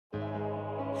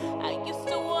I used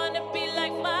to wanna be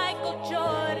like Michael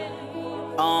Jordan.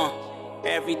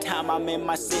 Every time I'm in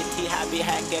my city, I be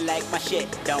hacking like my shit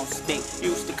don't stink.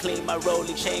 Used to clean my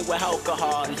rolling chain with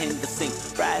alcohol in the sink.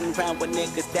 Riding around with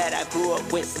niggas that I grew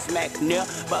up with, smack near,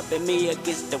 bumping me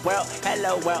against the world.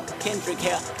 Hello world, Kendrick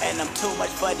here, and I'm too much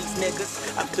for these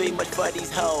niggas. I'm too much for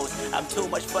these hoes. I'm too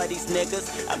much for these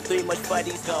niggas. I'm too much for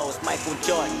these hoes. Michael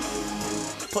Jordan.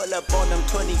 Pull up on them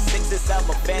 26s, I'm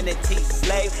a vanity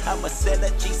slave. I'm a sinner,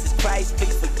 Jesus Christ,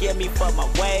 please forgive me for my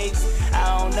ways.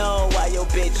 I don't know why your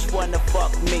bitch wanna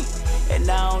fuck me, and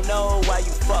I don't know why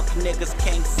you fuck niggas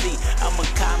can't see. I'm a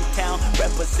Comptown,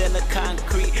 represent a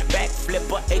concrete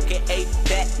backflipper, aka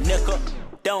that nigga.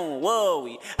 Don't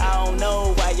worry, I don't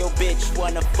know why your bitch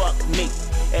wanna fuck me,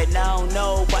 and I don't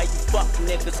know why you fuck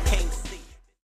niggas can't see.